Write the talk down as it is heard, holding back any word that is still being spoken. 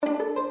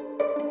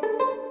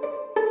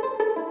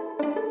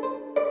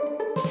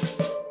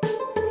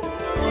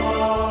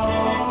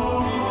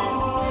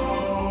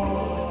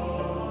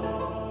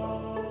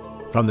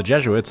From the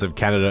Jesuits of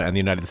Canada and the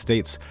United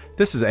States,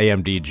 this is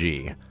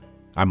AMDG.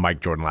 I'm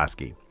Mike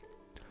Jordan-Lasky.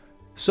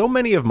 So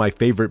many of my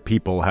favorite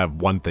people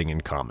have one thing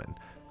in common.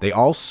 They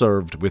all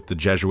served with the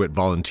Jesuit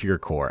Volunteer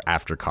Corps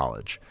after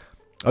college.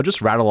 I'll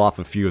just rattle off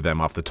a few of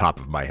them off the top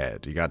of my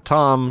head. You got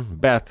Tom,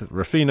 Beth,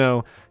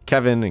 Rufino,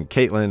 Kevin, and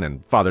Caitlin,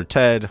 and Father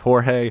Ted,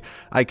 Jorge.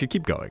 I could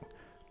keep going.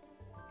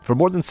 For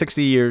more than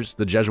 60 years,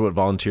 the Jesuit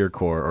Volunteer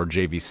Corps, or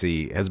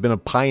JVC, has been a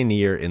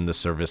pioneer in the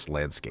service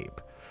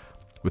landscape.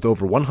 With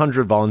over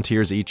 100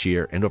 volunteers each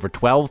year and over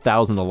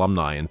 12,000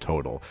 alumni in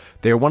total,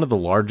 they are one of the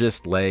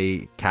largest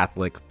lay,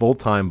 Catholic,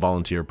 full-time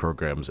volunteer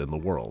programs in the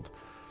world.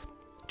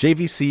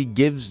 JVC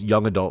gives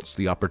young adults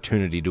the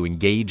opportunity to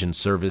engage in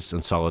service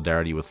and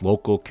solidarity with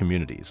local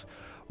communities,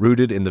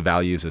 rooted in the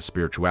values of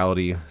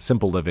spirituality,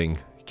 simple living,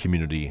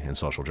 community, and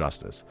social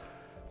justice.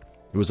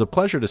 It was a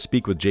pleasure to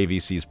speak with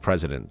JVC's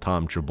president,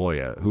 Tom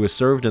Chabolla, who has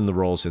served in the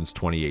role since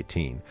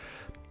 2018.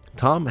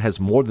 Tom has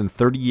more than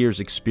 30 years'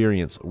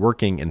 experience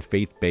working in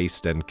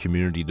faith-based and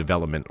community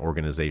development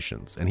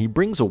organizations, and he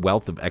brings a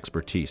wealth of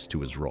expertise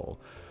to his role.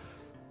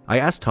 I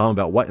asked Tom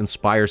about what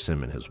inspires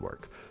him in his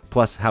work,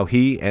 plus how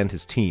he and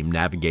his team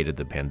navigated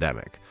the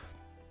pandemic.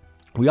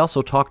 We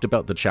also talked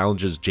about the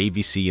challenges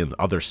JVC and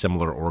other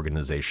similar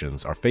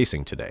organizations are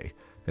facing today,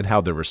 and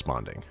how they're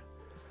responding.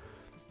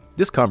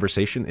 This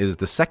conversation is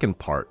the second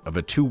part of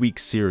a 2-week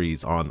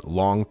series on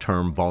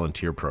long-term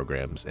volunteer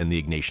programs in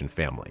the Ignatian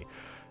family.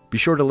 Be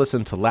sure to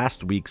listen to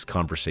last week's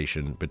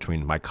conversation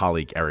between my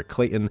colleague Eric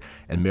Clayton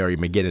and Mary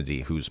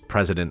McGinnity, who's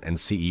president and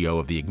CEO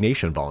of the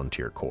Ignatian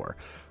Volunteer Corps,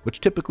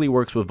 which typically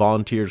works with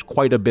volunteers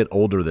quite a bit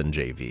older than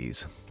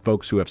JVs,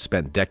 folks who have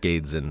spent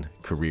decades in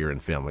career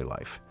and family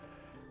life.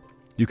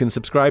 You can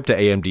subscribe to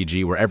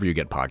AMDG wherever you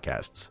get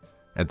podcasts,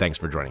 and thanks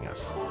for joining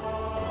us.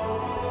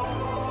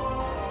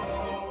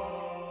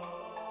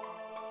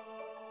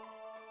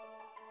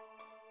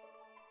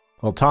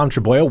 Well, Tom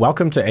Chabolla,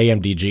 welcome to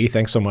AMDG.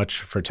 Thanks so much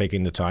for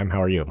taking the time.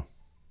 How are you?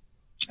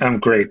 I'm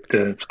great.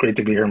 It's great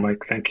to be here, Mike.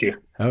 Thank you.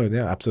 Oh,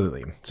 yeah,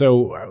 absolutely.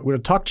 So we're going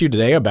to talk to you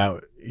today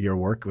about your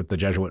work with the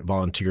Jesuit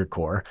Volunteer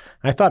Corps.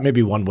 I thought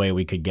maybe one way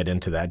we could get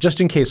into that, just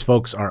in case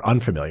folks are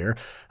unfamiliar.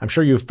 I'm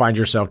sure you find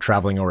yourself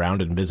traveling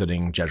around and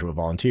visiting Jesuit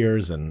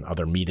volunteers and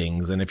other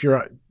meetings. And if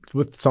you're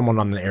with someone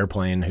on the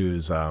airplane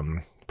who's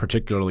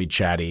particularly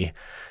chatty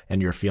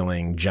and you're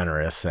feeling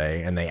generous,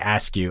 say, and they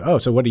ask you, oh,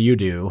 so what do you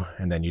do?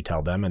 And then you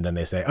tell them, and then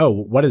they say, oh,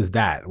 what is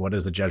that? What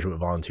is the Jesuit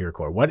Volunteer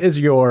Corps? What is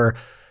your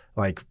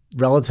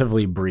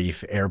relatively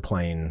brief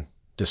airplane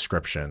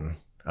description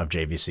of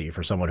JVC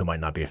for someone who might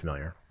not be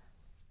familiar?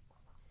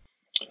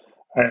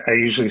 I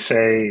usually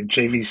say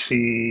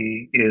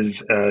JVC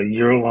is a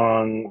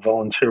year-long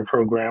volunteer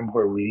program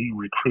where we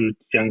recruit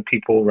young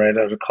people right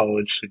out of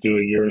college to do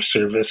a year of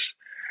service,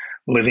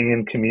 living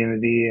in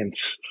community, and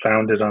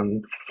founded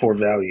on 4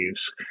 values: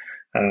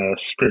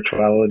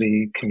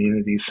 spirituality,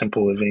 community,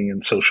 simple living,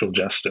 and social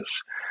justice.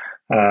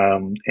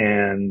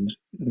 And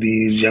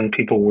these young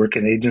people work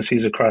in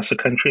agencies across the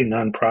country,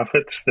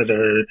 nonprofits that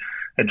are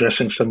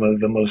addressing some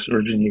of the most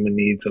urgent human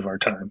needs of our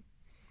time.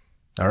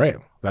 All right.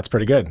 That's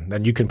pretty good.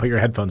 Then you can put your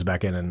headphones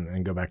back in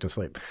and go back to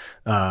sleep,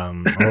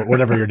 or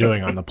whatever you're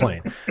doing on the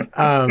plane.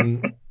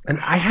 And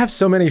I have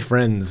so many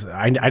friends.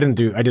 I did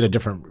a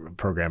different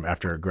program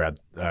after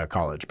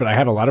college, but I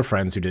have a lot of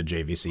friends who did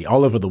JVC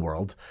all over the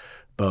world,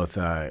 both,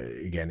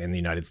 again, in the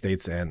United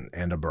States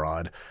and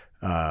abroad.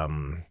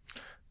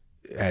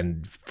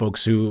 And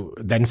folks who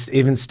then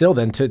even still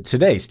then to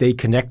today stay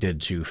connected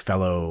to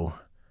fellow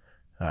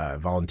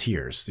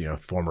volunteers,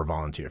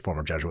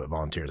 former Jesuit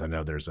volunteers. I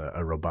know there's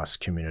a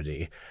robust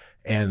community,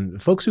 and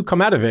folks who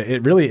come out of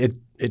it,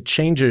 it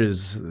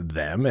changes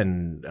them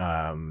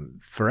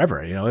and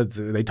forever.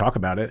 They talk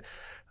about it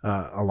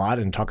a lot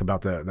and talk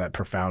about that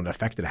profound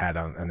effect it had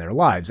on their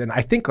lives. And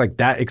I think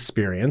that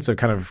experience of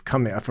kind of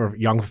coming for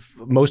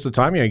most of the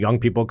time, young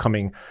people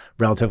coming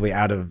relatively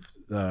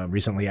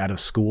recently out of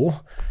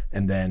school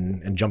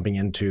and jumping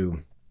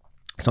into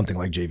something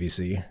like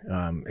JVC,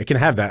 it can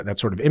have that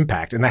sort of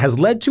impact. And that has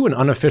led to an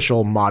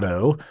unofficial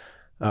motto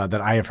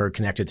that I have heard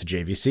connected to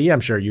JVC. I'm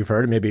sure you've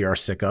heard, maybe you're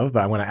sick of,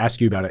 but I want to ask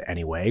you about it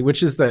anyway,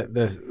 which is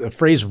the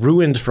phrase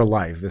 "ruined for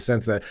life," the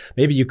sense that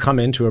maybe you come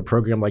into a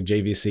program like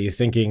JVC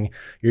thinking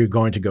you're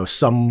going to go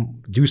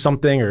do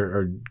something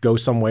or go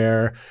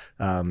somewhere,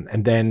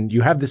 and then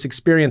you have this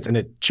experience and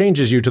it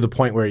changes you to the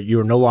point where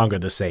you're no longer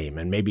the same.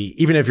 And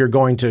maybe even if you're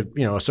going to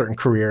a certain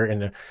career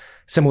in a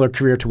similar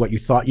career to what you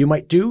thought you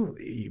might do,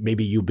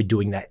 maybe you'll be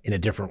doing that in a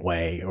different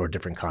way or a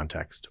different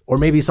context, or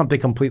maybe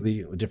something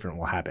completely different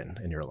will happen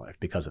in your life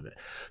because of it.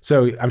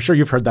 So I'm sure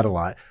you've heard that a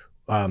lot.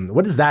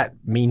 What does that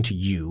mean to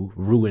you,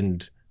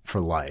 ruined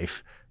for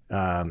life?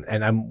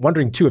 And I'm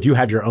wondering too, if you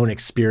have your own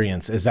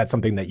experience, is that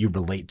something that you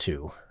relate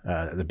to,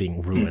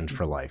 being ruined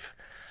for life?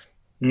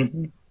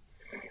 Mm-hmm.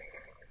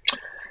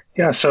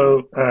 Yeah,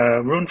 so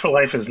ruined for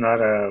life is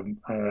not a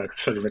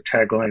sort of a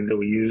tagline that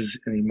we use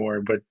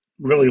anymore, but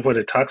really what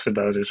it talks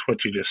about is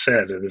what you just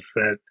said, is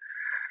that,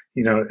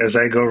 as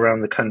I go around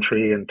the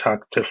country and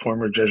talk to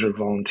former Jesuit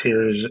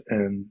volunteers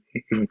and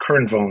even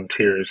current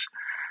volunteers,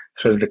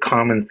 sort of the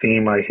common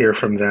theme I hear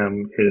from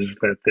them is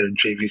that their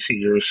JVC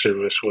year of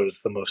service was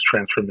the most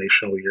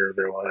transformational year of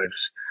their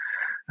lives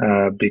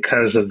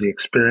because of the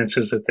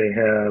experiences that they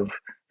have,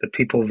 the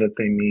people that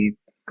they meet,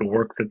 the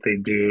work that they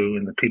do,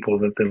 and the people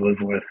that they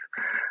live with.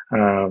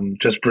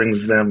 Just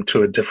brings them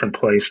to a different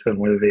place than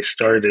where they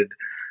started.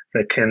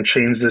 That can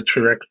change the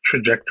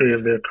trajectory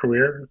of their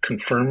career,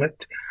 confirm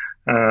it,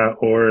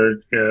 or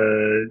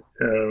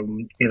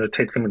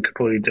take them in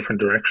completely different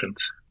directions.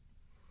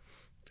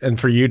 And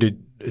for you,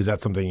 is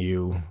that something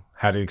you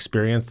had to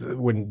experience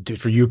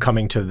for you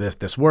coming to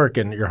this work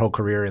and your whole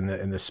career in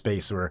this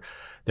space, where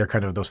they're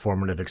kind of those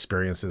formative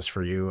experiences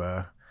for you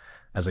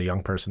as a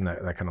young person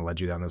that kind of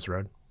led you down this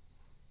road?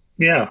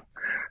 Yeah.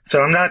 So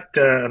I'm not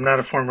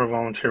a former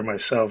volunteer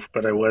myself,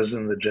 but I was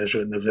in the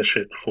Jesuit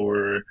novitiate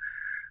for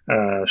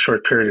a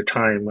short period of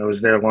time. I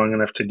was there long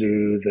enough to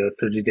do the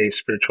 30-day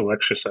spiritual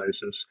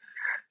exercises.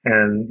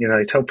 And,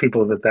 I tell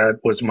people that that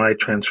was my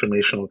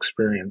transformational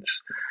experience.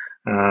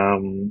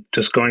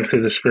 Just going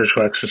through the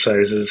spiritual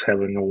exercises,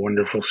 having a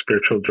wonderful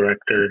spiritual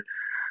director,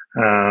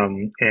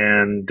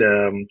 and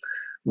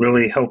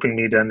really helping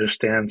me to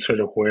understand sort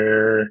of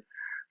where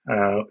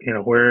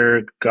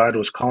God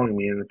was calling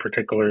me in a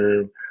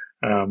particular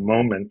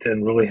moment,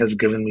 and really has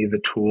given me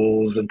the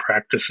tools and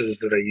practices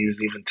that I use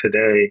even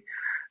today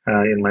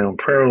in my own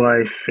prayer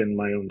life, in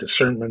my own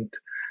discernment,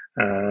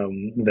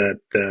 that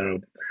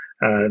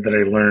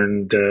I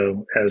learned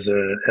as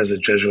a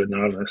Jesuit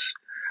novice.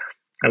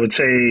 I would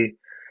say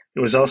it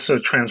was also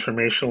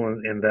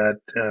transformational in that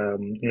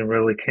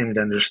really came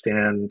to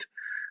understand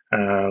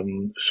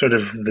sort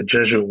of the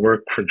Jesuit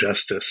work for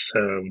justice.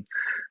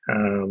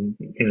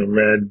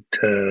 Read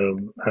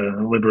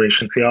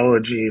liberation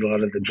theology, a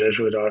lot of the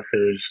Jesuit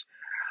authors,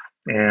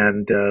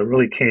 and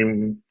really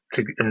came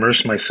to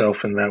immerse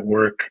myself in that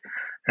work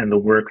and the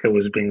work that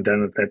was being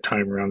done at that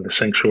time around the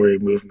sanctuary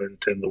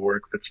movement and the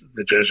work that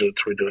the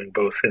Jesuits were doing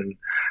both in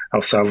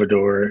El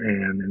Salvador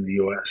and in the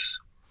U.S.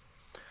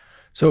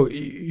 So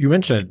you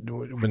mentioned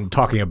when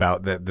talking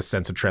about the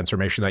sense of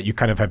transformation that you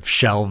kind of have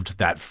shelved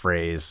that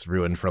phrase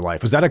 "ruined for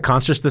life." Was that a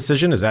conscious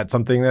decision? Is that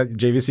something that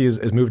JVC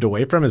has moved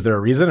away from? Is there a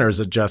reason, or is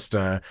it just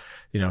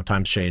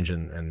times change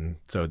and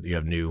so you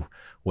have new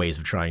ways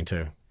of trying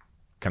to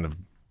kind of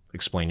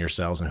explain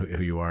yourselves and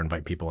who you are,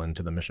 invite people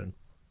into the mission?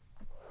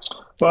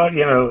 Well,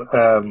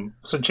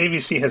 so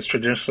JVC has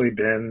traditionally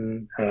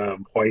been a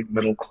white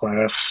middle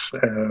class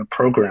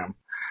program.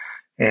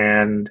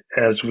 And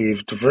as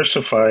we've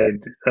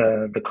diversified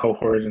the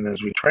cohort, and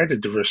as we try to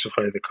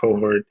diversify the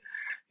cohort,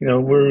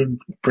 we're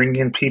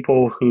bringing in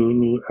people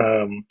who,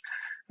 are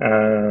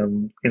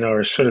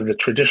sort of the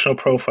traditional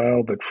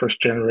profile, but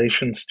first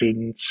generation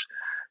students,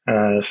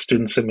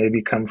 students that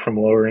maybe come from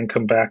lower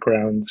income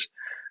backgrounds.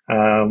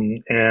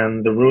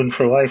 And the Ruin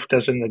for Life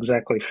doesn't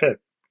exactly fit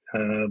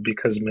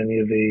because many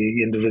of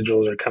the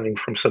individuals are coming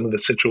from some of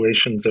the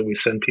situations that we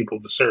send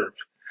people to serve.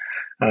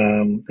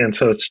 And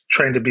so it's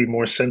trying to be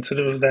more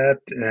sensitive of that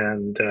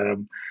and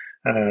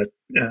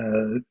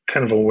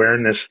kind of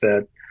awareness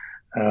that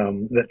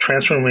that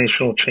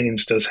transformational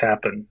change does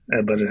happen,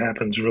 but it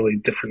happens really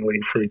differently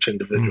for each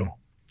individual.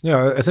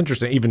 Yeah, it's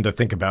interesting even to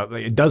think about.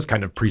 It does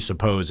kind of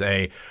presuppose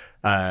an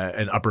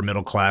upper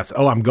middle class.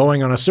 Oh, I'm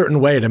going on a certain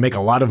way to make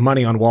a lot of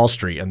money on Wall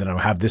Street, and then I'll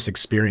have this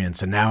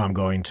experience, and now I'm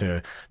going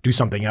to do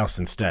something else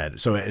instead.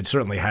 So it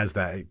certainly has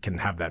that. It can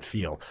have that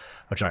feel,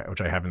 which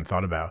I haven't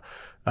thought about.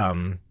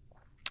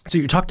 So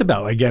you talked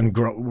about, again,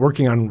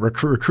 working on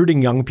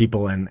recruiting young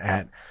people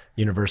at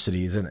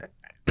universities. And,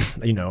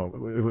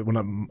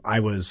 when I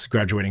was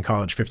graduating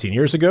college 15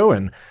 years ago,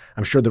 and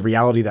I'm sure the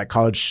reality that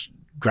college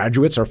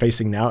graduates are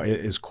facing now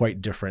is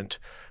quite different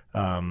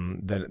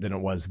than it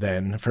was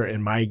then.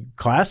 In my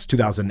class,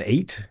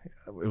 2008,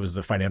 it was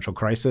the financial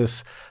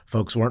crisis.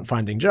 Folks weren't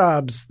finding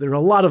jobs. There were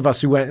a lot of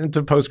us who went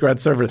into postgrad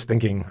service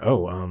thinking,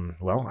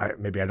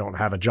 maybe I don't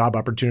have a job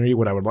opportunity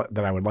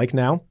that I would like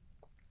now.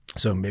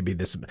 So maybe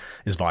this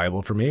is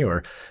viable for me,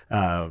 or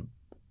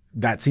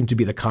that seemed to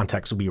be the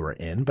context we were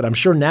in. But I'm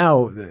sure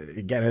now,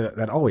 again,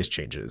 that always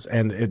changes.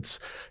 And if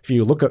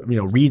you look at,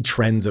 read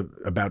trends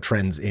about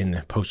trends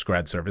in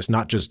post-grad service,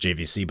 not just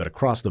JVC, but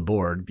across the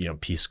board,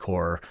 Peace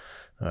Corps,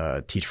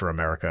 Teach for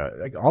America,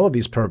 like all of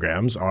these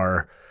programs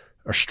are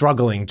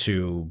struggling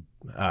to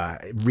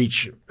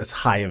reach as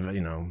high of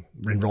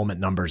enrollment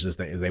numbers as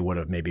they would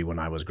have maybe when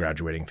I was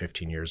graduating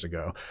 15 years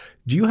ago.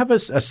 Do you have a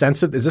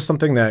sense of, is this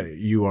something that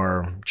you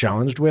are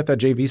challenged with at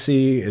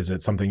JVC? Is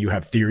it something you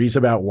have theories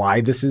about why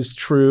this is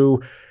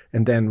true?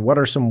 And then what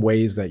are some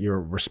ways that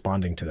you're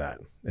responding to that,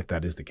 if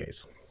that is the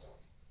case?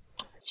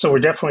 So we're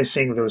definitely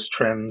seeing those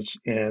trends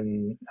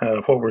in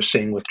what we're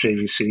seeing with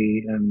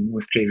JVC and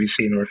with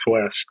JVC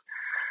Northwest.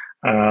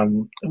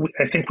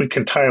 I think we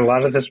can tie a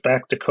lot of this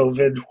back to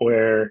COVID,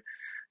 where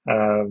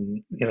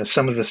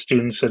some of the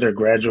students that are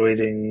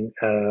graduating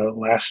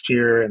last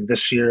year and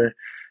this year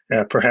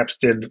perhaps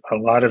did a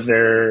lot of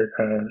their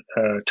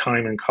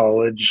time in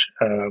college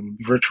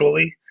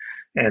virtually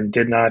and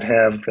did not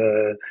have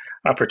the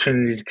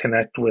opportunity to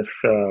connect with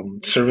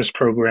service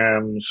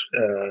programs,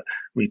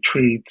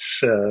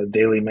 retreats,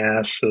 daily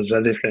mass, those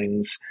other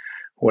things,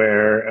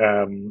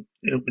 where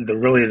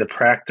really the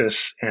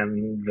practice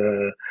and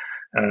the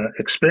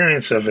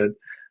experience of it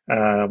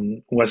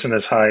wasn't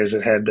as high as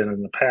it had been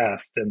in the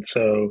past. And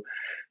so,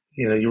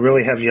 you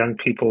really have young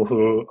people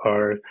who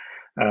are,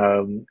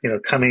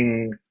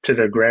 coming to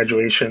their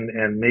graduation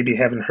and maybe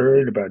haven't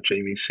heard about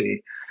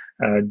JVC,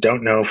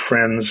 don't know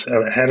friends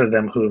ahead of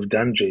them who have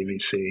done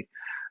JVC,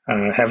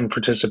 haven't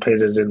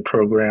participated in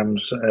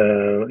programs, at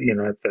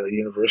the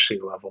university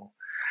level.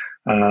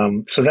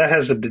 So that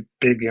has a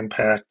big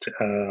impact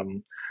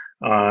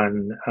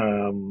on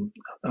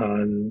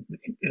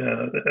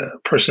a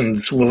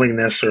person's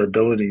willingness or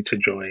ability to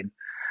join.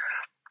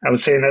 I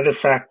would say another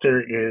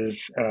factor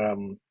is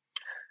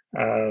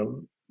uh,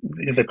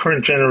 the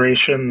current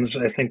generations,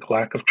 I think,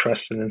 lack of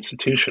trust in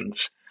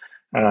institutions.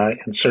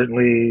 And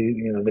certainly,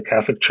 the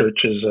Catholic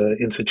Church is an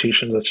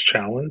institution that's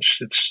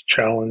challenged. It's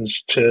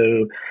challenged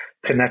to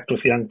connect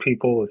with young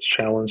people. It's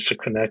challenged to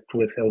connect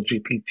with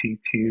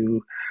LGBTQ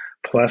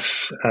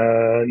plus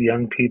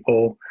young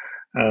people,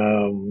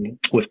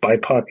 with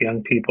BIPOC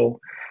young people.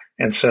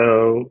 And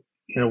so,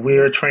 we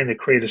are trying to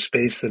create a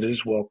space that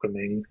is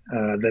welcoming,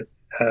 that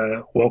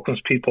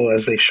welcomes people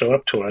as they show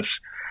up to us,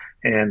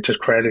 and to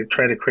try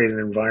to create an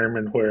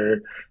environment where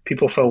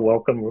people feel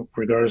welcome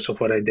regardless of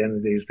what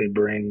identities they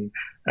bring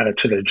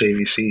to their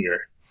JVC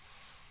year.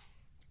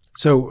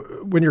 So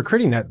when you're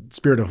creating that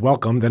spirit of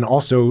welcome, then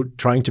also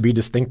trying to be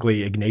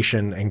distinctly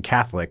Ignatian and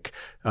Catholic,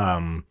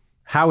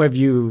 how have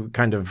you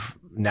kind of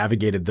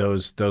navigated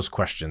those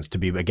questions to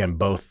be, again,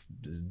 both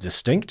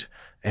distinct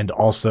and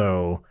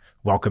also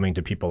welcoming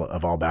to people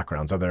of all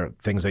backgrounds? Are there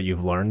things that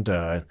you've learned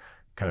kind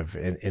of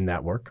in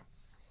that work?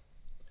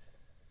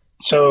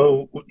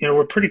 So,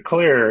 we're pretty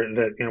clear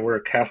that, we're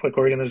a Catholic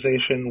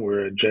organization.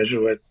 We're a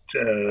Jesuit.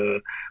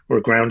 We're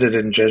grounded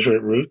in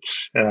Jesuit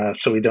roots.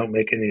 So we don't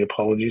make any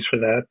apologies for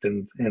that,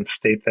 and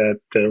state that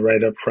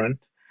right up front.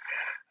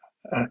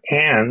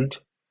 And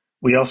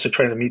we also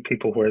try to meet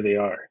people where they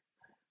are.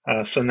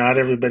 So not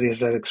everybody has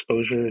that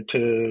exposure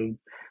to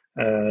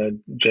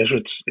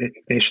Jesuit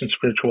Ignatian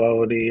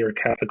spirituality or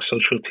Catholic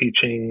social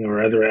teaching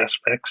or other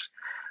aspects,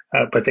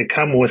 but they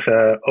come with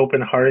an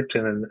open heart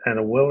and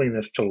a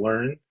willingness to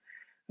learn,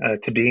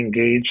 to be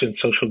engaged in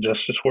social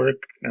justice work,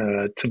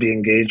 to be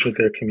engaged with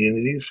their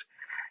communities.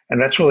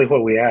 And that's really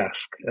what we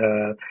ask.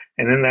 And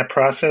in that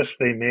process,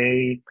 they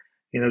may,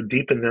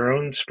 deepen their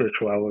own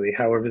spirituality,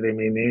 however they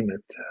may name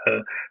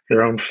it,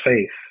 their own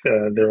faith,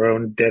 their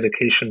own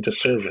dedication to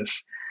service.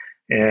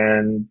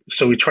 And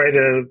so we try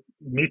to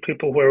meet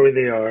people where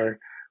they are.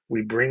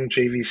 We bring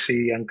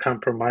JVC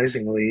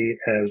uncompromisingly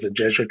as a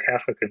Jesuit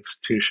Catholic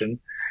institution,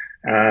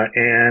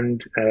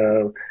 and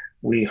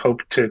we hope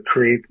to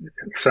create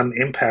some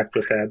impact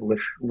with that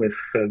with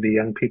the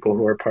young people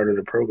who are part of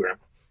the program.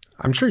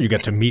 I'm sure you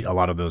get to meet a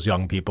lot of those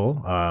young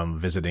people,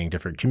 visiting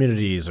different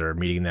communities or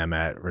meeting them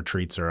at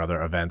retreats or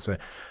other events.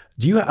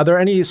 Are there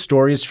any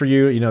stories for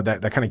you,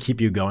 that kind of keep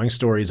you going,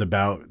 stories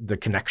about the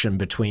connection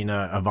between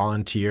a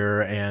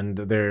volunteer and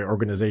their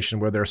organization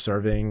where they're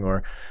serving,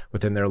 or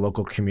within their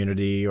local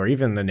community, or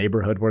even the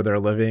neighborhood where they're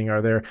living?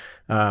 Are there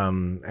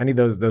any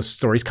of those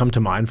stories come to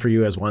mind for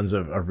you as ones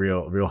of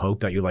real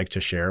hope that you like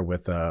to share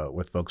with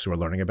folks who are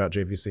learning about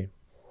JVC?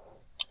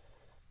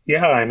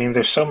 Yeah, I mean,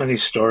 there's so many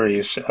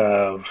stories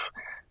of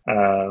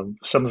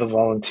some of the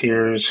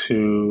volunteers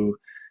who,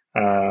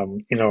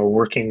 are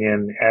working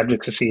in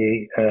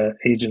advocacy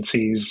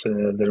agencies,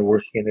 that are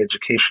working in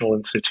educational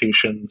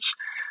institutions.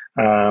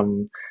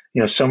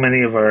 So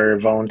many of our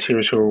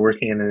volunteers who are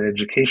working in an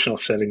educational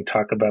setting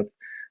talk about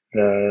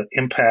the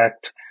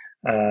impact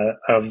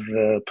of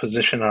the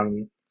position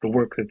on the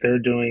work that they're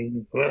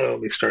doing. Well, let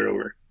me start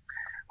over.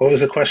 What was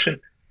the question?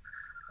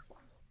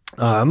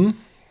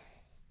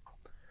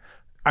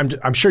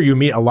 I'm sure you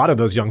meet a lot of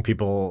those young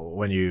people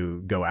when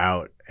you go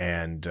out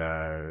and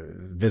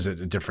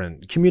visit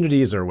different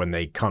communities, or when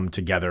they come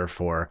together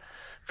for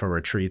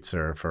retreats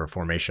or for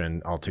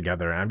formation all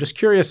together. And I'm just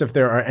curious if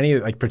there are any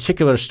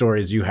particular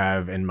stories you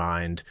have in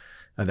mind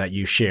that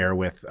you share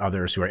with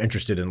others who are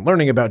interested in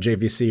learning about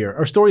JVC,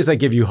 or stories that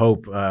give you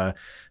hope,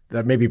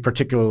 that may be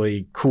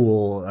particularly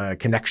cool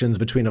connections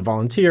between a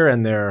volunteer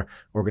and their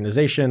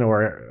organization,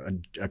 or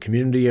a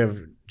community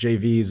of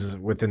JVs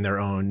within their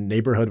own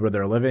neighborhood where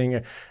they're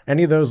living.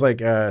 Any of those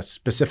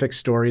specific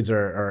stories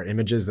or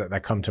images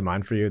that come to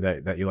mind for you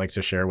that you like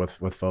to share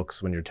with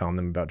folks when you're telling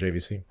them about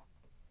JVC?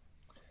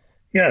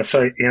 Yeah,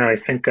 so I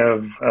think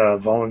of a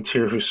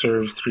volunteer who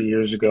served 3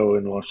 years ago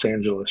in Los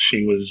Angeles.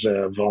 She was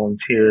a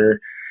volunteer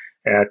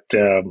at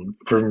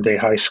Day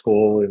High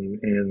School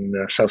in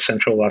South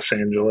Central Los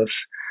Angeles.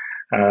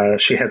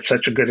 She had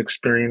such a good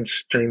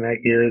experience during that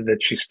year that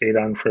she stayed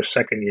on for a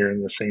second year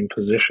in the same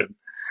position.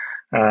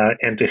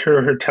 And to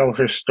hear her tell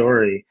her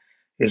story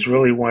is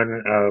really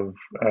one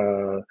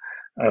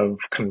of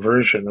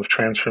conversion, of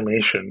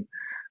transformation,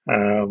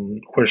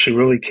 where she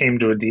really came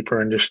to a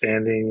deeper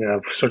understanding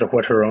of sort of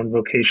what her own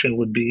vocation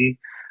would be,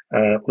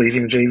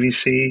 leaving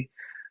JVC,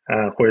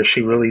 where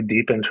she really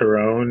deepened her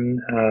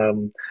own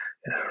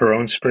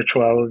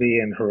spirituality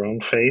and her own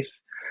faith,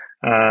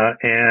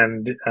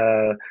 and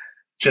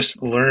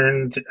just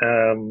learned,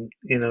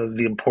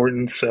 the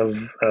importance of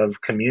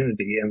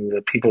community and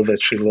the people that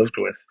she lived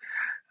with.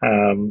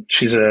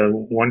 She's a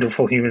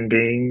wonderful human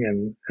being,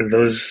 and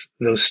those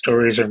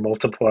stories are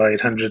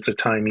multiplied hundreds of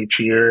times each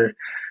year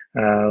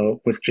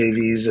with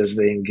JVs as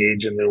they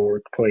engage in their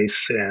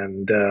workplace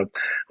and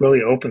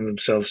really open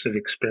themselves to the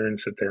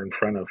experience that they're in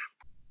front of.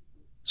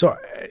 So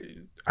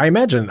I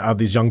imagine of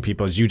these young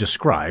people, as you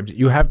described,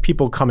 you have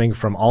people coming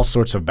from all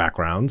sorts of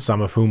backgrounds,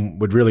 some of whom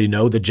would really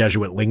know the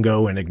Jesuit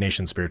lingo and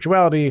Ignatian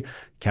spirituality,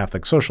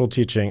 Catholic social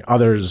teaching,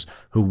 others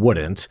who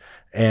wouldn't.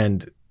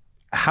 And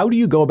how do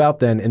you go about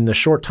then in the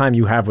short time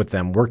you have with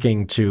them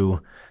working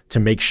to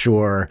make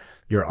sure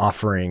you're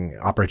offering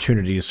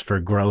opportunities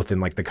for growth in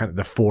like the kind of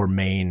the four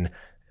main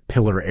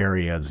pillar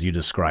areas you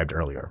described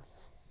earlier?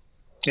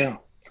 Yeah.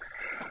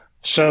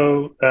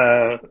 So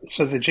the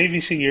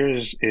JVC year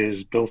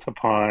is built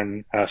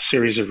upon a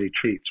series of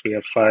retreats. We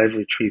have 5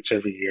 retreats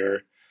every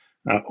year: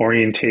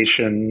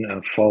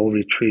 orientation, fall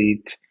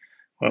retreat,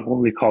 what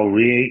we call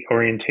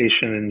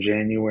reorientation in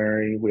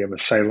January. We have a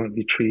silent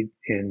retreat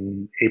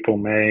in April,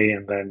 May,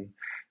 and then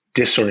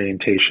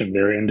disorientation,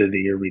 their end of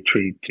the year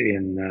retreat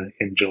in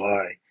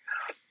July.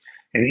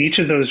 And each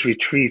of those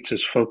retreats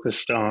is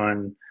focused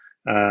on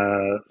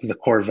the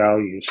core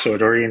values. So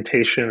at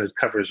orientation, it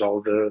covers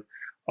all the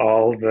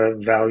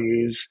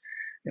values,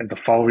 and the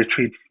fall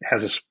retreat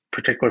has a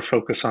particular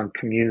focus on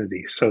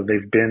community. So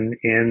they've been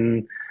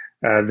in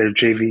their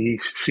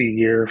JVC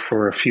year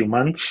for a few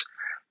months.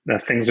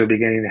 Things are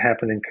beginning to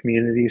happen in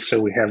community, so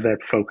we have that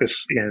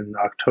focus in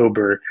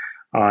October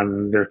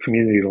on their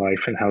community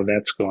life and how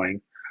that's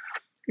going.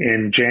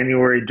 In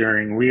January,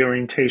 during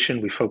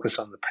reorientation, we focus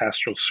on the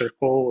pastoral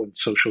circle and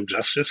social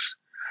justice.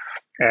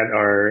 At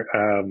our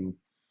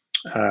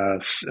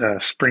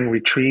spring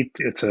retreat,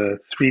 it's a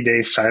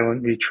 3-day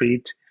silent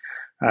retreat.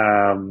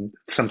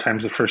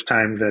 Sometimes the first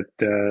time that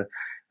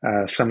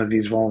some of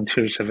these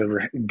volunteers have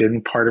ever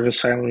been part of a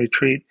silent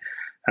retreat.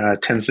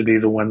 Tends to be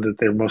the one that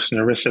they're most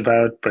nervous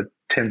about, but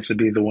tends to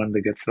be the one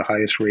that gets the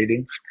highest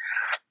ratings.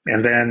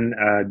 And then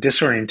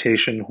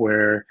disorientation,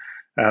 where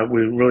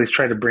we really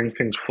try to bring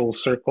things full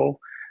circle,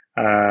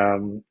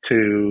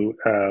 to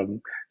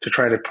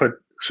try to put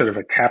sort of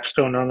a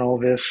capstone on all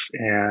this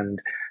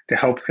and to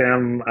help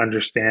them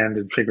understand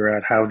and figure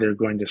out how they're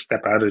going to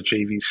step out of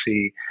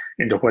JVC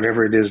into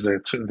whatever it is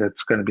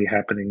that's going to be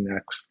happening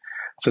next.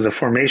 So the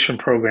formation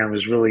program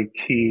is really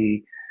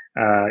key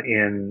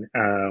in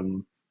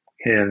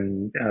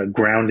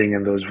grounding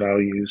in those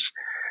values.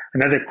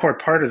 Another core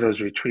part of those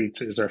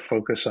retreats is our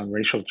focus on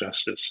racial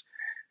justice.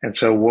 And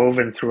so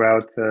woven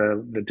throughout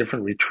the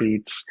different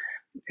retreats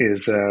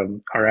is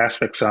our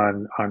aspects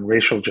on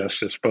racial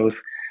justice,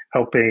 both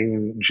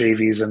helping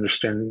JVs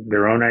understand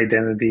their own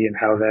identity and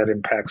how that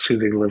impacts who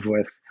they live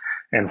with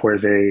and where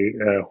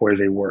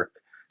they work.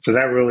 So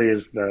that really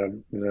is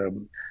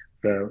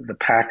the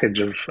package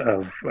of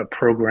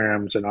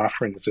programs and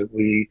offerings that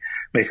we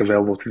make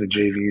available to the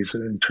JVs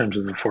in terms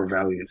of the 4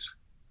 values.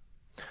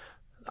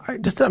 I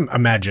just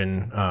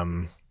imagine,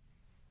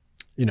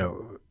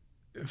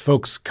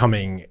 folks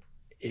coming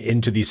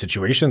into these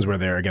situations where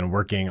they're again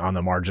working on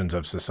the margins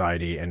of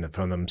society and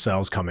from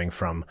themselves coming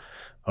from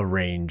a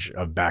range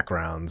of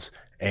backgrounds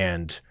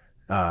and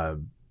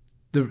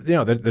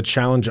the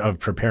challenge of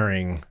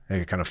preparing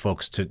kind of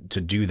folks to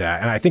do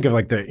that. And I think of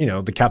like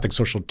the Catholic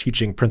social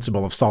teaching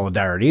principle of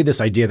solidarity,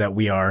 this idea that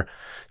we are,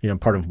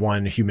 part of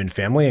one human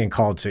family and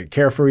called to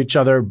care for each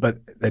other, but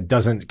that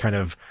doesn't kind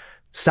of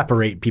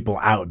separate people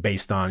out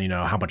based on,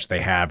 how much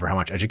they have or how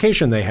much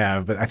education they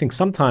have. But I think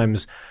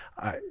sometimes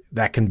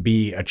that can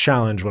be a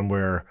challenge when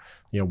we're,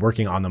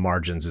 working on the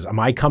margins is, am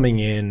I coming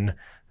in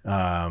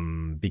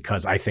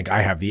because I think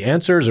I have the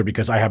answers or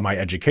because I have my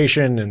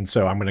education and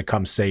so I'm going to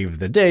come save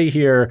the day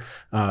here?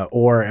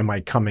 Or am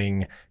I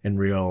coming in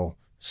real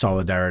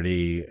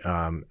solidarity?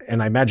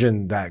 And I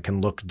imagine that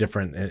can look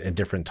different at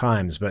different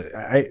times, but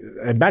I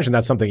imagine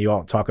that's something you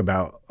all talk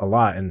about a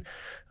lot.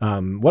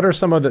 And what are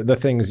some of the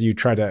things you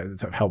try to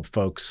help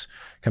folks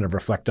kind of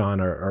reflect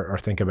on or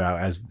think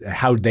about as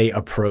how they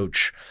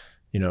approach,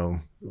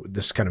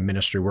 this kind of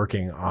ministry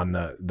working on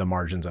the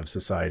margins of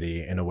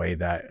society in a way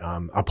that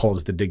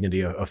upholds the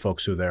dignity of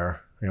folks who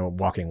they're,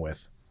 walking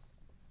with?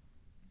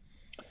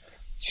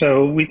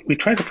 So we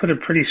try to put a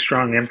pretty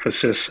strong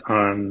emphasis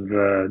on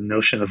the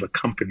notion of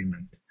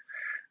accompaniment,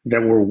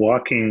 that we're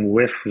walking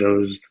with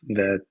those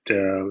that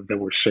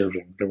we're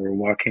serving, that we're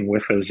walking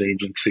with those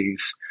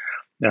agencies.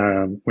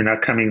 We're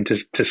not coming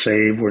to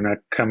save. We're not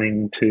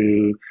coming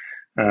to,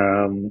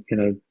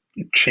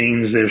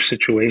 change their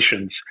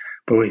situations,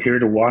 but we're here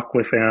to walk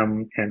with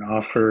them and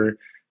offer,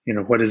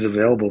 what is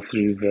available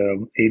through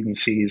the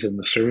agencies and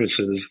the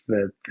services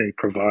that they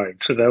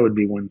provide. So that would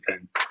be one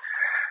thing.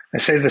 I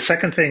say the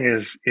second thing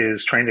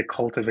is trying to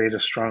cultivate a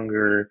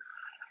stronger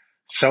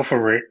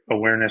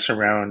self-awareness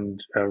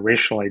around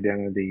racial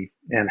identity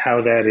and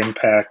how that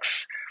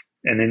impacts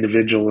an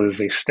individual as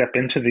they step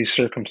into these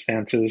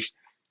circumstances,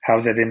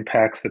 how that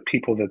impacts the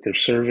people that they're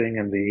serving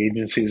and the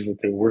agencies that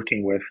they're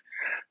working with,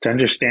 to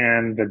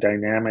understand the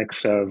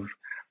dynamics of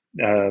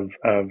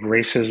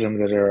racism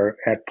that are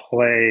at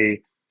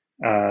play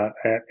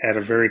at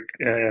a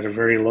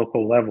very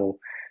local level,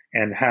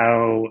 and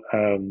how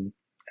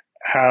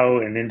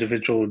an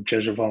individual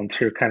Jesuit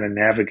volunteer kind of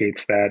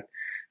navigates that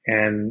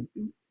and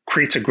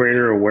creates a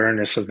greater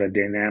awareness of the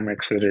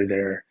dynamics that are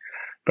there.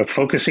 But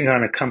focusing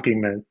on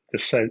accompaniment,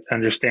 this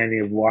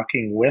understanding of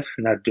walking with,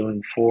 not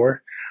doing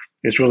for,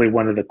 is really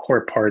one of the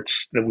core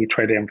parts that we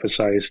try to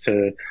emphasize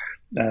to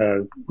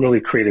really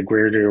create a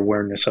greater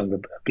awareness on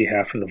the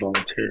behalf of the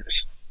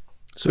volunteers.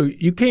 So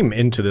you came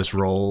into this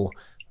role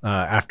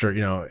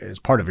after, as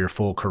part of your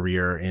full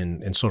career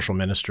in social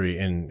ministry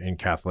in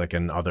Catholic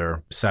and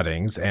other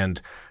settings.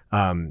 And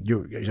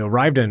you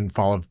arrived in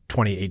fall of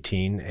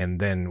 2018. And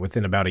then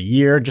within about a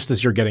year, just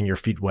as you're getting your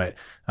feet wet,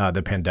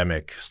 the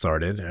pandemic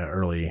started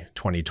early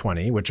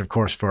 2020, which, of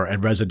course, for a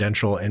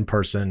residential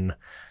in-person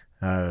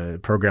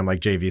program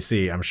like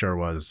JVC, I'm sure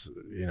was,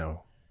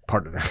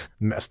 part of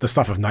the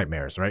stuff of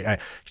nightmares, right? I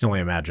can only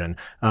imagine.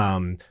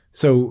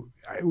 So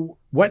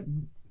what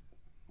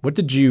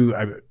did you,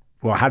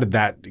 how did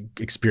that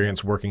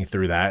experience working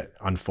through that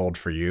unfold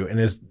for you? And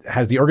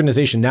has the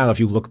organization now, if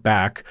you look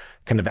back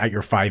kind of at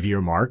your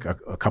 5-year mark,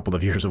 a couple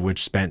of years of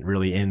which spent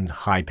really in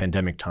high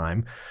pandemic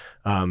time,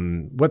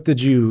 what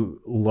did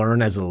you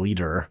learn as a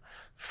leader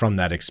from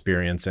that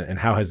experience, and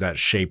how has that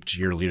shaped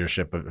your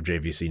leadership of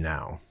JVC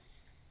now?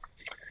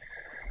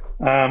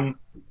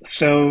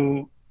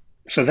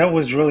 So that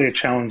was really a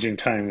challenging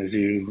time, as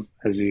you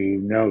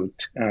note.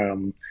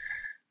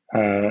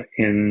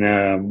 In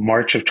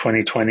March of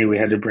 2020, we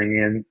had to bring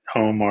in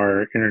home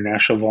our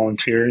international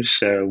volunteers.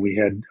 We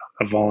had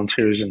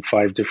volunteers in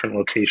 5 different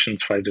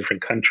locations, 5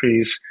 different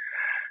countries.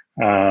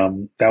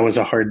 That was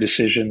a hard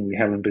decision. We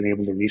haven't been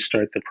able to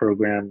restart the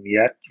program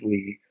yet.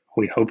 We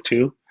hope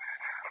to.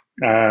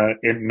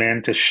 It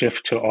meant a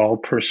shift to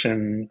all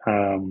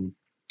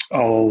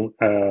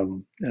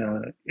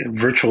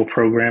virtual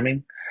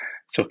programming.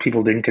 So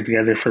people didn't get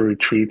together for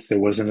retreats. There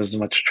wasn't as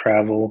much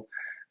travel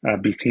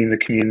between the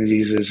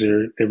communities as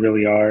there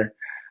really are.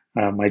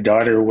 My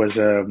daughter was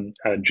a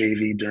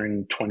JV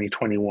during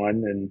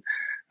 2021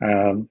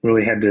 and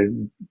really had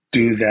to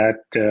do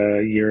that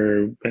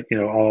year,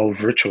 all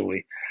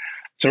virtually.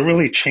 So it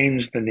really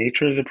changed the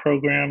nature of the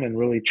program and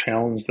really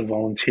challenged the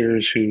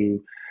volunteers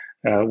who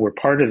were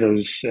part of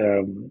those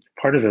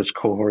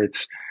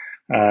cohorts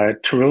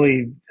to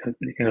really,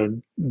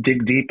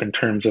 dig deep in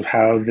terms of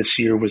how this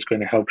year was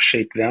going to help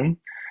shape them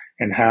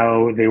and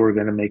how they were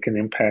going to make an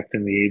impact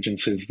in the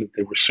agencies that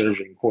they were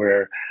serving,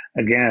 where,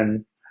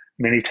 again,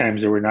 many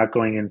times they were not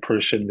going in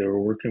person, they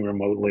were working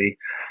remotely,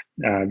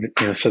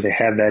 so they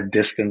had that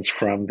distance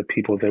from the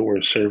people that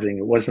were serving.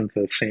 It wasn't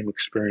the same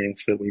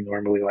experience that we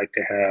normally like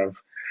to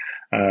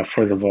have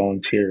for the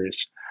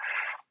volunteers.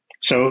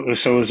 So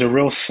it was a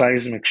real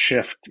seismic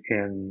shift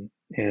in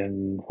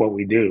what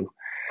we do.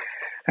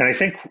 And I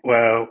think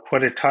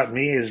what it taught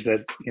me is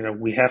that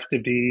we have to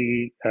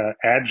be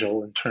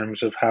agile in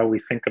terms of how we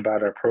think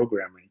about our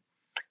programming.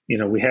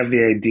 We have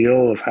the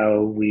ideal of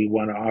how we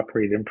want to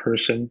operate in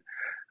person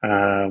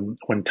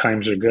when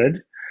times are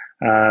good,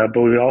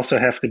 but we also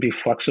have to be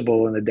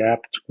flexible and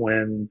adapt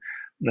when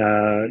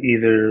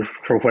either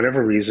for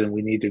whatever reason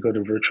we need to go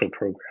to virtual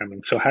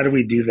programming. So how do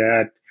we do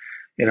that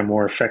in a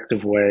more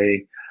effective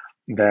way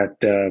that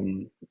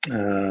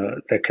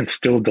can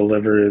still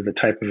deliver the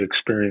type of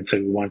experience that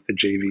we want the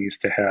JVs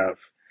to have?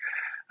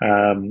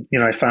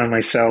 I found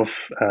myself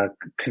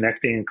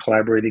connecting and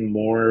collaborating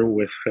more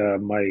with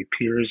my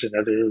peers and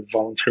other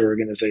volunteer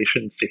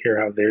organizations to hear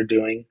how they're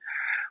doing,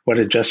 what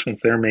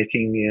adjustments they're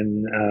making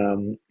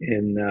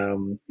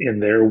in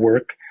their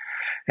work,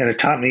 and it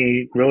taught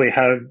me really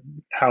how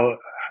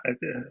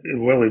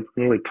it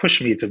really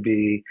pushed me to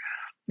be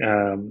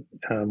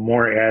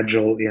more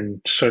agile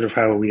in sort of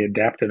how we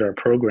adapted our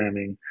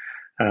programming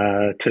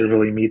to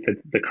really meet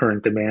the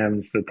current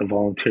demands that the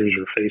volunteers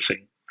are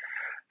facing.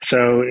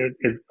 So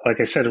it,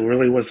 like I said, it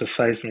really was a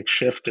seismic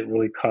shift. It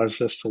really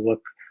caused us to look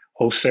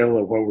wholesale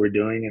at what we're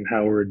doing and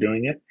how we're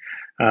doing it.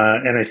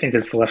 And I think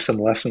it's left some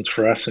lessons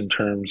for us in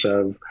terms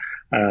of,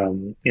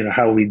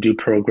 how we do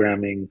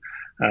programming,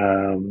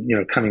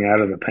 coming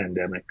out of the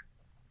pandemic.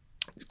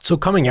 So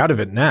coming out of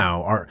it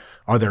now,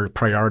 are there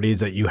priorities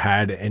that you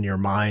had in your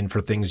mind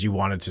for things you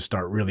wanted to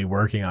start really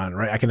working on,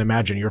 right? I can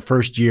imagine your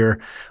first year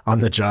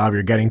on the job,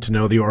 you're getting to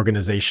know the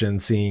organization,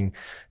 seeing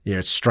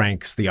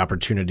strengths, the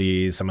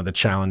opportunities, some of the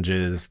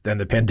challenges, then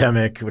the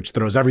pandemic, which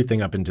throws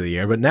everything up into the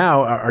air. But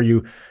now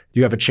do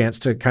you have a chance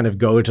to kind of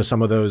go to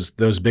some of those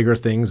bigger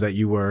things that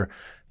you were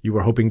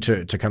hoping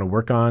to kind of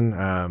work on?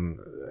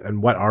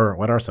 And what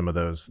are some of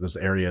those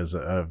areas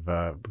of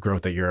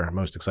growth that you're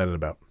most excited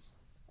about?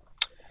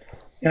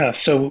 Yeah,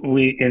 so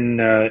we in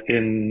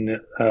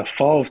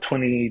fall of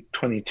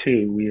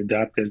 2022 we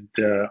adopted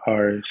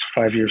our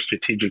 5-year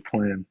strategic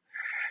plan,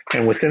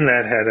 and within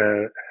that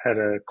had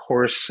a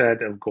core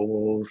set of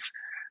goals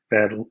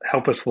that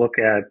help us look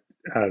at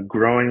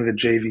growing the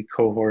JV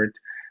cohort.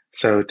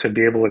 So to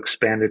be able to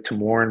expand it to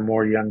more and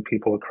more young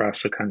people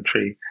across the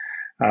country,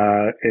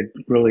 it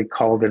really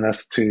called on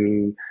us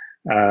to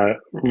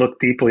look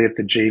deeply at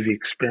the JV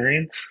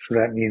experience. So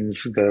that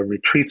means the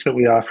retreats that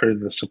we offer,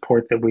 the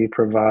support that we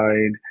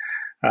provide,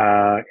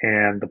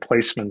 and the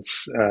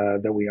placements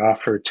that we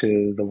offer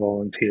to the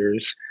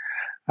volunteers.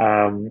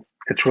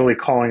 It's really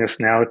calling us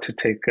now to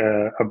take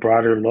a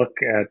broader look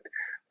at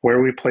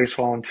where we place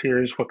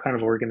volunteers, what kind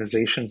of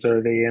organizations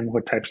are they in,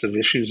 what types of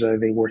issues are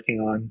they working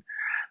on.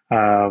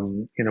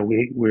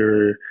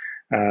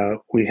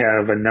 We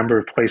have a number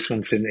of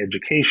placements in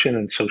education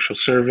and social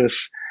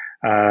service,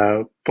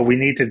 but we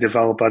need to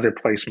develop other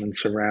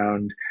placements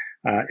around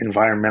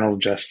environmental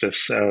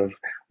justice, of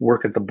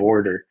work at the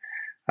border.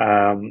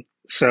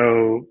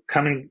 So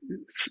coming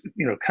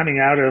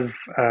out of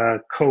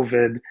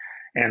COVID,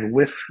 and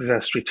with the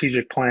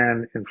strategic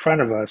plan in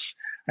front of us,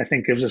 I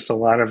think gives us a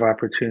lot of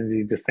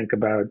opportunity to think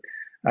about,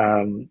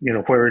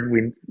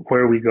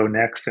 where we go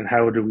next, and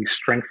how do we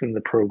strengthen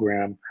the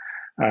program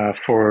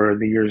for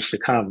the years to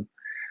come.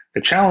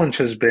 The challenge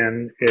has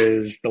been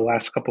is the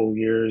last couple of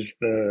years,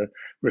 the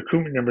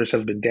recruitment numbers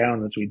have been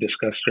down, as we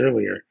discussed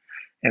earlier.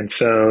 And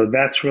so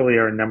that's really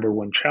our number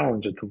one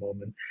challenge at the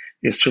moment,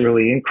 is to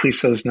really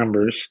increase those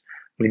numbers.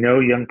 We know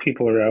young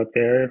people are out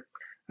there.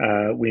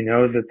 We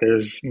know that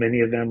there's many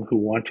of them who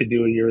want to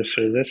do a year of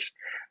service,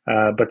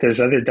 but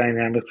there's other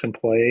dynamics in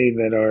play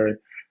that are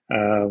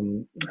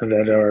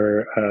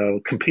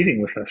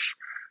competing with us.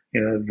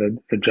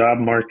 The job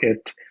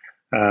market,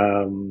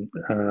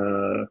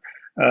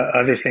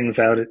 other things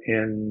out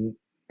in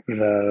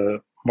the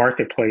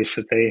marketplace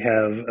that they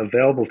have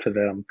available to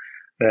them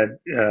that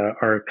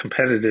are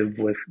competitive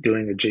with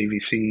doing a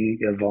JVC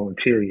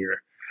volunteer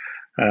year.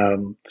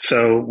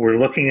 So we're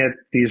looking at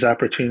these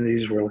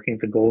opportunities. We're looking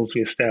at the goals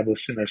we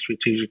established in our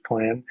strategic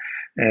plan,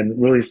 and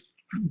really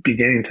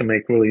beginning to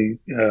make really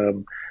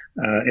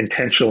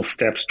intentional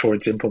steps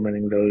towards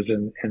implementing those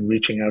and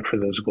reaching out for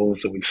those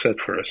goals that we've set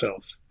for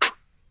ourselves.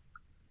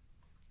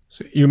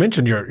 So you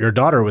mentioned your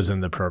daughter was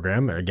in the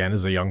program, again,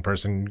 as a young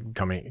person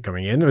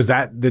coming in. Is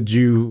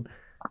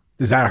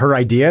that her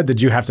idea?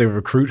 Did you have to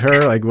recruit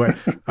her? Like what,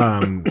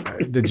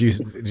 did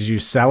you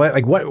sell it?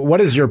 Like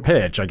what is your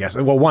pitch, I guess?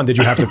 Well, one, did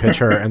you have to pitch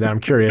her? And then I'm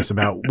curious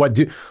about what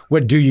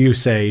do you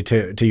say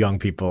to young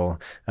people?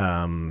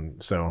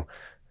 So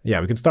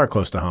yeah, we can start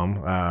close to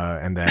home,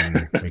 and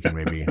then we can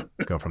maybe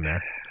go from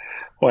there.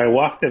 Well, I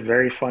walked a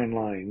very fine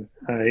line.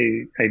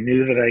 I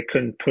knew that I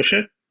couldn't push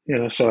it,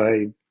 so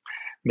I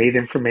made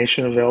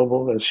information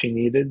available as she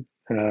needed.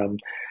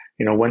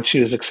 Once she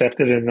was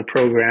accepted in the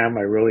program,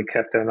 I really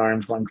kept an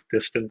arm's length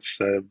distance,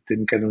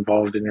 didn't get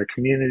involved in her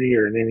community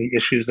or in any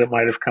issues that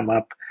might have come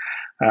up.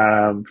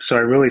 So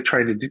I really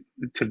tried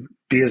to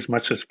be as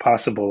much as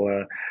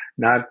possible,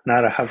 not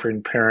a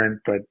hovering parent,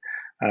 but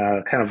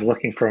kind of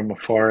looking from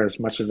afar as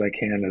much as I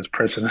can as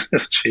president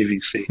of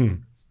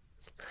JVC.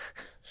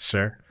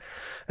 Sure.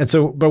 And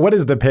so, but what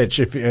is the pitch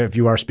if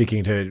you are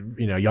speaking to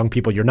young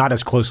people you're not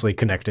as closely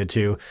connected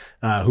to,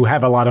 who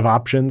have a lot of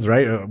options,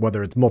 right?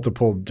 Whether it's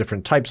multiple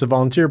different types of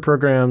volunteer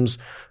programs,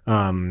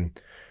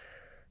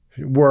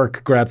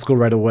 work, grad school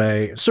right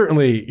away.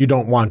 Certainly, you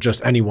don't want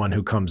just anyone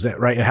who comes in,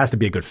 right? It has to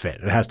be a good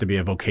fit. It has to be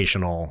a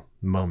vocational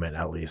moment,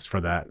 at least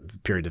for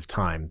that period of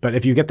time. But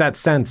if you get that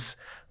sense,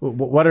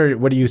 what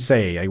do you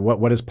say? Like,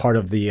 what is part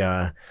of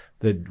the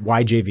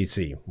why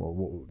JVC?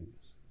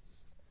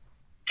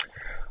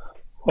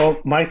 Well,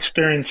 my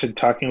experience in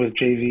talking with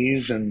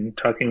JVs and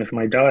talking with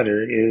my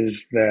daughter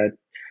is that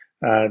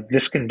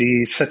this can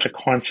be such a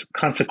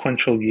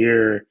consequential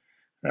year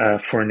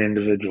for an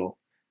individual.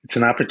 It's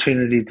an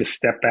opportunity to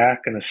step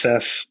back and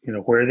assess,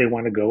 where they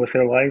want to go with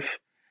their life.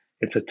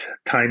 It's a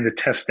time to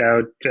test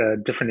out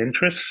different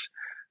interests.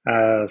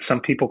 Some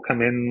people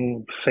come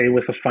in, say,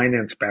 with a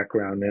finance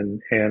background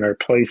and are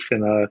placed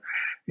in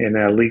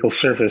a legal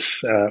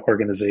service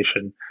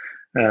organization.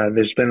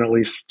 There's been at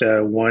least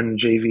one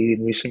JV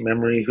in recent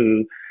memory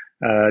who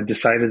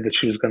decided that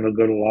she was going to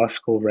go to law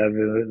school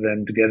rather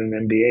than to get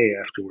an MBA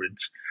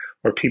afterwards,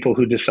 or people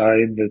who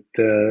decide that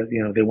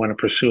they want to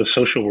pursue a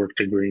social work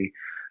degree,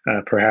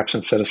 perhaps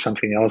instead of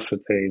something else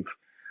that they've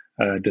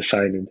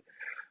decided.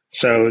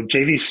 So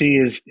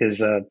JVC is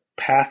a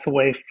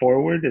pathway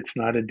forward. It's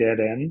not a dead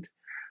end.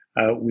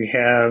 We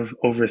have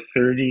over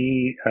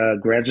 30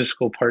 graduate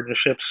school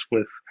partnerships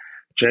with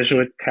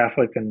Jesuit,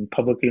 Catholic, and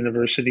public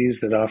universities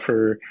that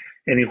offer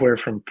anywhere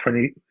from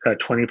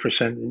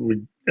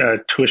 20%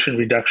 tuition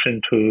reduction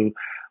to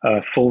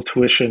full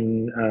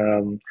tuition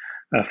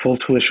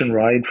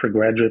ride for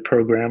graduate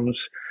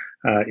programs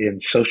in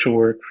social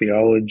work,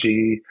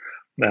 theology,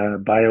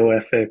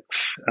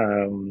 bioethics.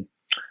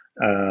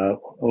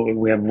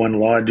 We have one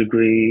law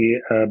degree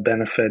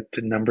benefit,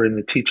 a number in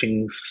the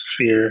teaching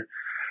sphere.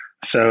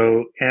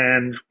 So,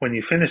 and when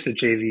you finish the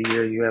JV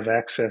year, you have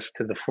access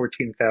to the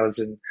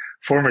 14,000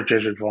 former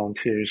Jesuit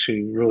volunteers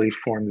who really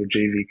form the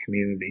JV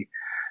community.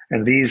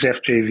 And these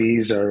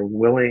FJVs are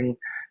willing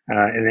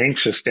and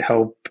anxious to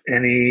help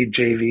any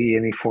JV,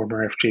 any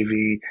former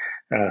FJV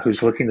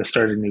who's looking to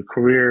start a new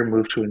career,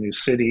 move to a new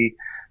city,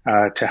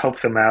 to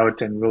help them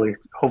out and really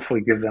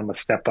hopefully give them a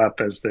step up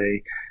as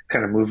they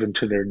kind of move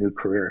into their new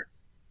career.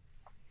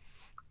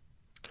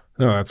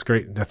 No, that's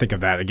great to think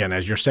of that again,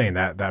 as you're saying,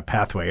 that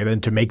pathway, and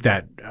then to make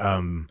that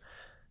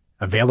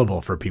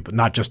available for people,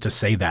 not just to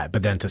say that,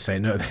 but then to say,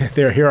 no,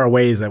 here are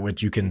ways at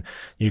which you kind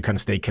of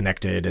stay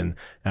connected and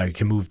you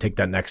can take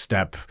that next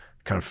step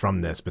kind of from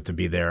this, but to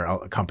be there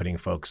accompanying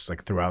folks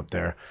like throughout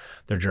their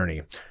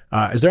journey.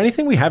 Is there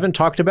anything we haven't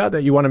talked about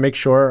that you want to make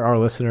sure our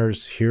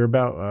listeners hear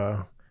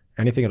about?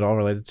 Anything at all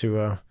related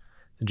to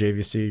the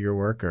JVC, your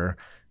work, or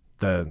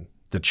the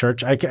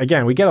church?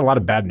 Again, we get a lot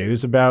of bad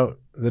news about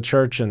the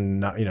church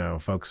and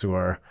folks who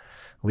are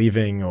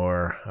leaving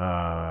or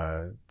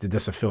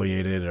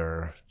disaffiliated,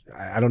 or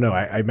I don't know.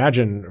 I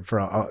imagine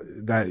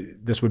that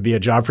this would be a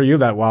job for you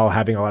that, while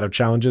having a lot of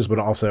challenges, would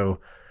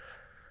also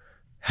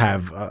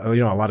have a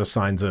lot of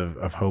signs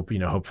of hope.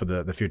 Hope for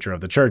the future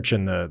of the church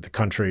and the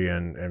country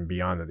and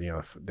beyond. That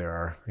if there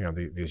are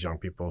these young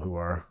people who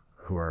are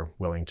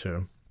willing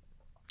to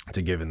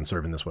give and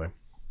serve in this way.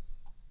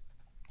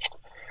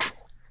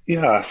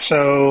 Yeah.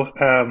 So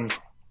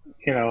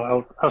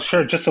I'll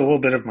share just a little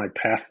bit of my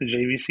path to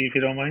JVC, if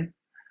you don't mind.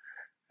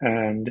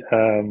 And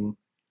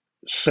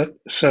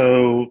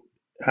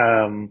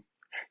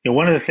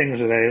one of the things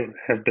that I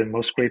have been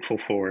most grateful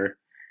for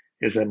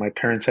is that my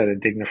parents had a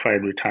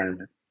dignified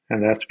retirement.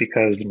 And that's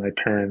because my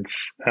parents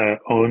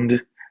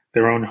owned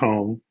their own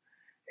home,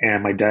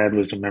 and my dad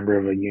was a member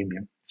of a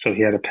union, so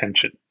he had a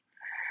pension.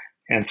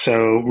 And so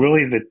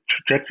really the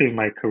trajectory of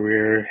my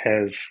career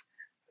has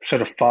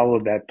sort of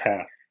followed that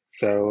path.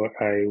 So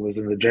I was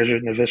in the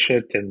Jesuit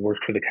novitiate and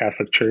worked for the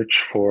Catholic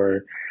Church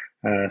for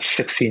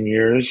 16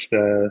 years.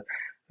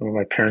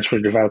 My parents were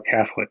devout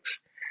Catholics.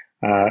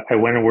 I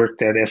went and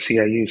worked at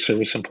SEIU,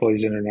 Service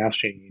Employees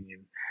International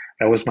Union.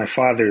 That was my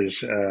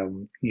father's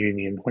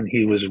union when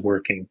he was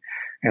working.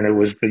 And it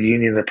was the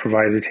union that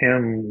provided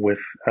him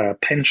with a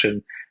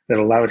pension that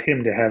allowed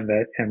him to have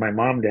that, and my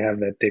mom to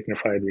have that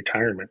dignified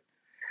retirement.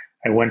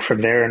 I went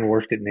from there and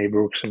worked at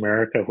NeighborWorks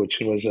America, which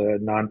was a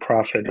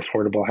nonprofit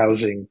affordable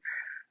housing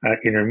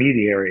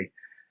intermediary.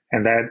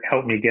 And that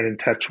helped me get in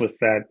touch with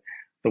that.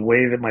 The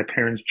way that my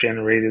parents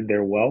generated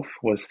their wealth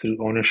was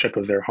through ownership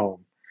of their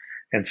home.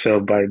 And so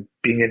by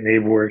being at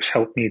NeighborWorks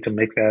helped me to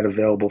make that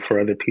available for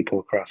other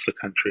people across the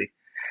country.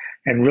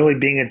 And really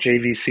being at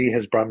JVC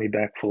has brought me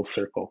back full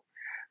circle.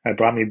 It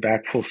brought me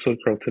back full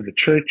circle to the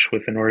church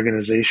with an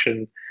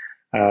organization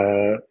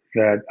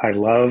that I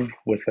love,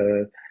 with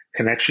a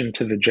connection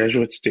to the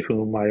Jesuits, to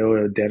whom I owe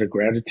a debt of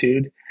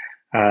gratitude.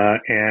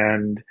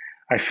 And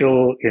I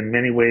feel in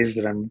many ways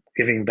that I'm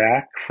giving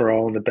back for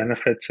all the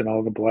benefits and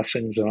all the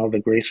blessings and all the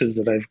graces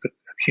that I've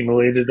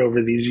accumulated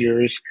over these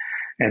years,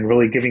 and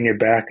really giving it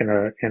back in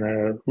a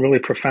really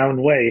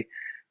profound way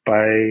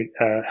by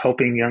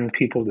helping young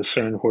people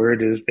discern where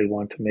it is they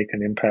want to make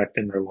an impact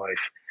in their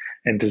life,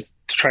 and to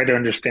try to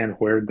understand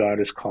where God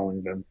is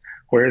calling them,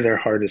 where their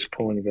heart is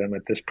pulling them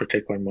at this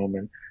particular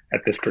moment,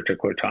 at this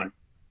particular time.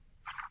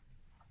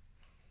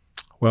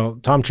 Well,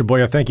 Tom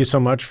Chabolla, thank you so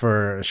much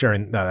for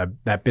sharing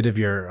that bit of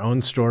your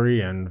own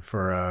story, and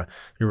for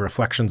your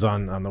reflections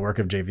on the work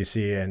of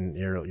JVC and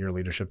your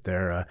leadership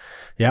there.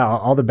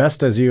 All the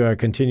best as you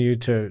continue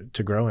to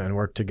grow and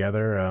work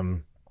together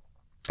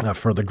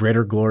for the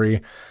greater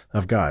glory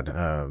of God.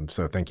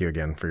 So thank you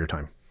again for your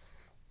time.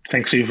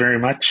 Thanks you very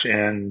much.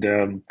 And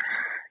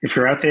if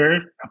you're out there,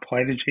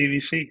 apply to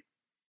JVC.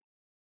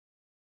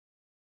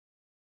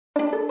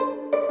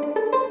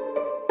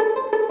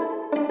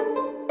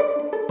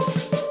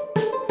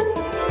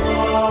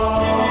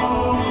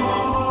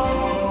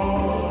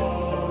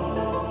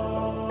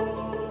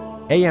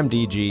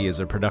 AMDG is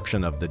a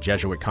production of the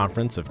Jesuit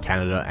Conference of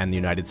Canada and the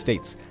United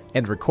States,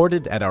 and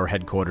recorded at our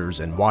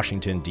headquarters in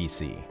Washington,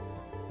 D.C.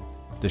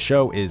 The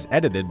show is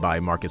edited by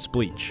Marcus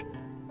Bleach.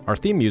 Our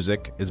theme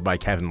music is by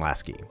Kevin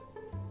Lasky.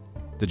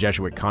 The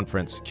Jesuit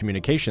Conference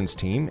communications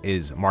team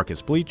is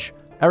Marcus Bleach,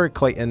 Eric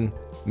Clayton,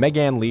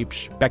 Megan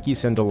Leach, Becky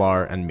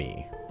Sindelar, and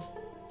me.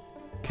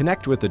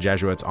 Connect with the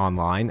Jesuits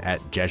online at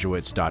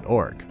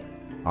jesuits.org,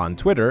 on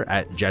Twitter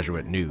at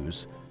Jesuit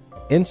News,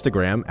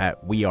 Instagram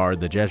at We Are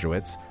the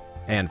Jesuits,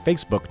 and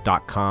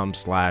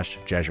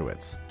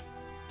facebook.com/Jesuits.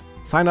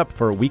 Sign up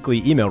for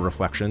weekly email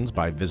reflections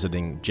by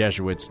visiting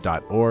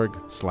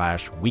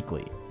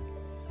jesuits.org/weekly.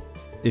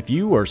 If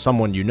you or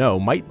someone you know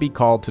might be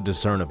called to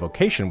discern a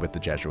vocation with the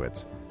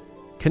Jesuits,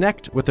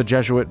 connect with a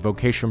Jesuit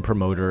vocation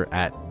promoter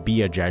at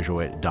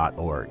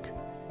beajesuit.org.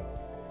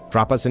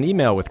 Drop us an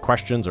email with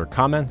questions or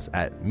comments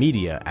at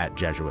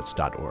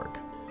media@jesuits.org.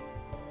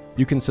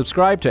 You can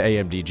subscribe to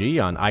AMDG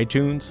on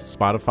iTunes,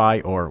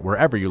 Spotify, or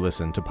wherever you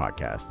listen to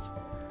podcasts.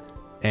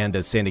 And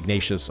as St.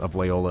 Ignatius of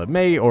Loyola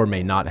may or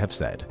may not have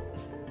said,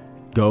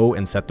 go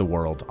and set the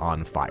world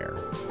on fire.